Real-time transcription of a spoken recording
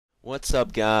What's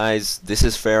up, guys? This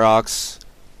is Ferox.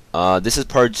 This is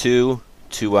part 2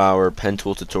 to our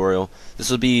Pentool tutorial. This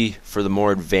will be for the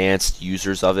more advanced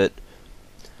users of it.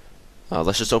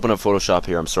 Let's just open up Photoshop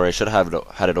here. I'm sorry, I should have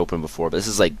had it open before, but this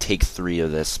is like take 3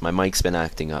 of this. My mic's been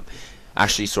acting up.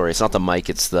 Actually, sorry, it's not the mic.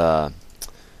 It's the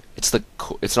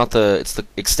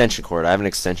extension cord. I have an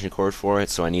extension cord for it,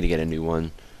 so I need to get a new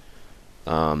one.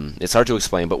 It's hard to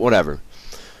explain, but whatever.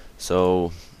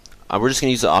 So we're just going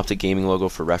to use the Optic Gaming logo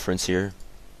for reference here.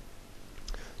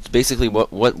 So basically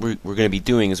what we're going to be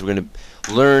doing is we're going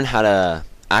to learn how to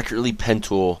accurately pen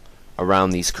tool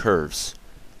around these curves.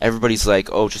 Everybody's like,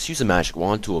 oh, just use a magic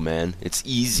wand tool, man. It's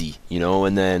easy, you know,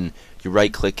 and then you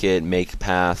right click it, make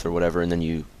path or whatever, and then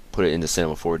you put it into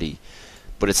Cinema 4D.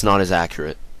 But it's not as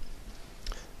accurate.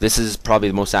 This is probably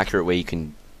the most accurate way you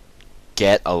can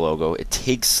get a logo. It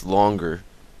takes longer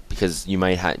because you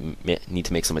might need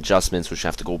to make some adjustments, which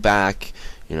have to go back,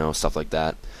 you know, stuff like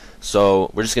that.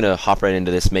 So we're just gonna hop right into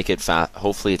this, make it fast.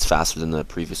 Hopefully it's faster than the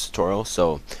previous tutorial.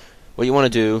 So what you want to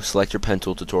do, select your pen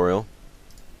tool tutorial,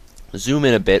 zoom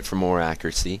in a bit for more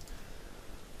accuracy,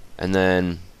 and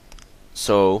then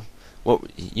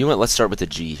let's start with the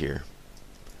G here.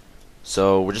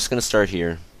 So we're just gonna start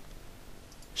here.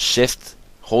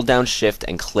 Hold down Shift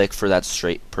and click for that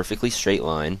perfectly straight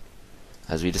line,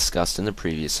 as we discussed in the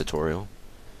previous tutorial.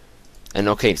 And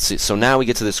okay, so now we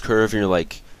get to this curve, and you're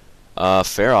like,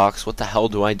 Ferox, what the hell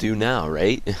do I do now,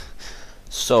 right?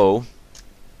 So,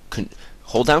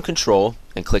 hold down Control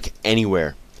and click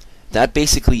anywhere. That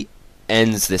basically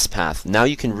ends this path. Now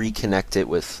you can reconnect it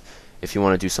with, if you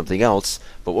want to do something else,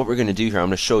 but what we're going to do here, I'm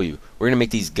going to show you. We're going to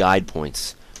make these guide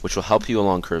points, which will help you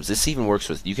along curves. This even works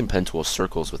with, you can pen tool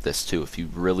circles with this too, if you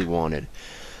really wanted.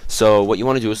 So what you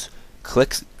want to do is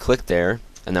click there,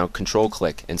 and now Control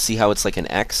click, and see how it's like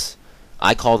an X?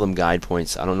 I call them guide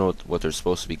points. I don't know what they're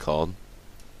supposed to be called,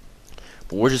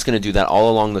 but we're just going to do that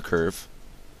all along the curve.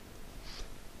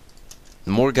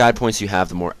 The more guide points you have,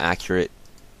 the more accurate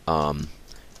the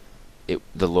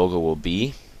logo will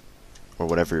be, or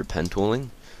whatever you're pen tooling.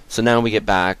 So now we get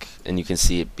back, and you can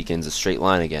see it begins a straight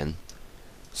line again.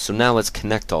 So now let's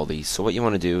connect all these. So what you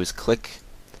want to do is click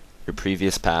your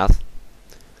previous path,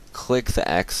 click the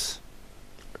X,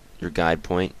 your guide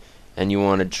point, and you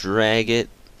want to drag it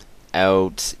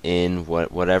out in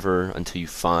whatever until you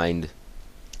find,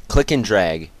 click and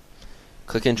drag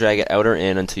it out or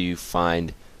in until you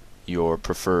find your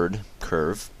preferred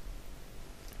curve,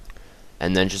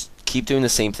 and then just keep doing the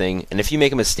same thing. And if you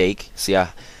make a mistake, see,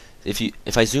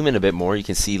 if I zoom in a bit more, you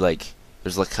can see like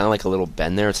there's like kind of like a little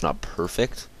bend there. It's not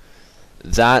perfect.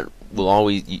 That will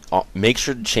always make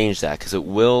sure to change that, because it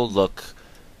will look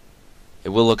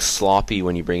sloppy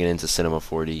when you bring it into Cinema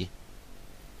 4D.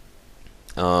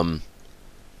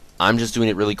 I'm just doing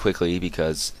it really quickly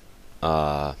because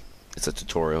it's a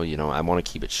tutorial, you know. I want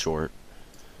to keep it short.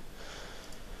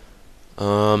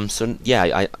 So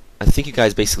yeah, I think you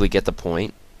guys basically get the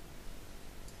point.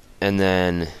 And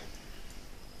then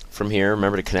from here,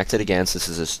 remember to connect it again. So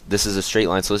this is a straight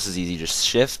line, so this is easy. Just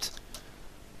shift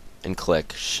and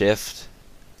click, shift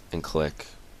and click,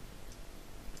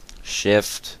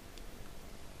 shift,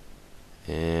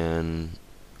 and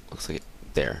looks like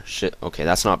there. Shit. Okay,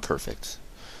 that's not perfect,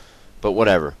 but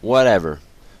whatever.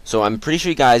 So I'm pretty sure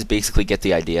you guys basically get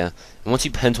the idea. And once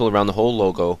you pen tool around the whole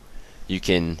logo, you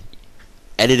can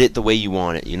edit it the way you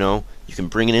want it. You know, you can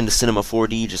bring it into Cinema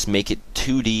 4D, just make it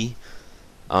 2D.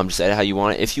 Just edit how you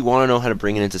want it. If you want to know how to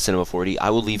bring it into Cinema 4D, I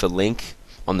will leave a link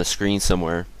on the screen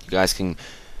somewhere. You guys can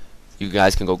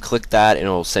go click that, and it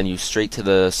will send you straight to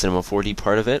the Cinema 4D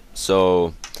part of it.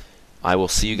 So I will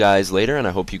see you guys later, and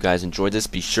I hope you guys enjoyed this.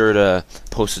 Be sure to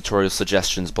post tutorial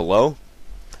suggestions below.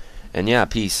 And yeah,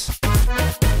 peace.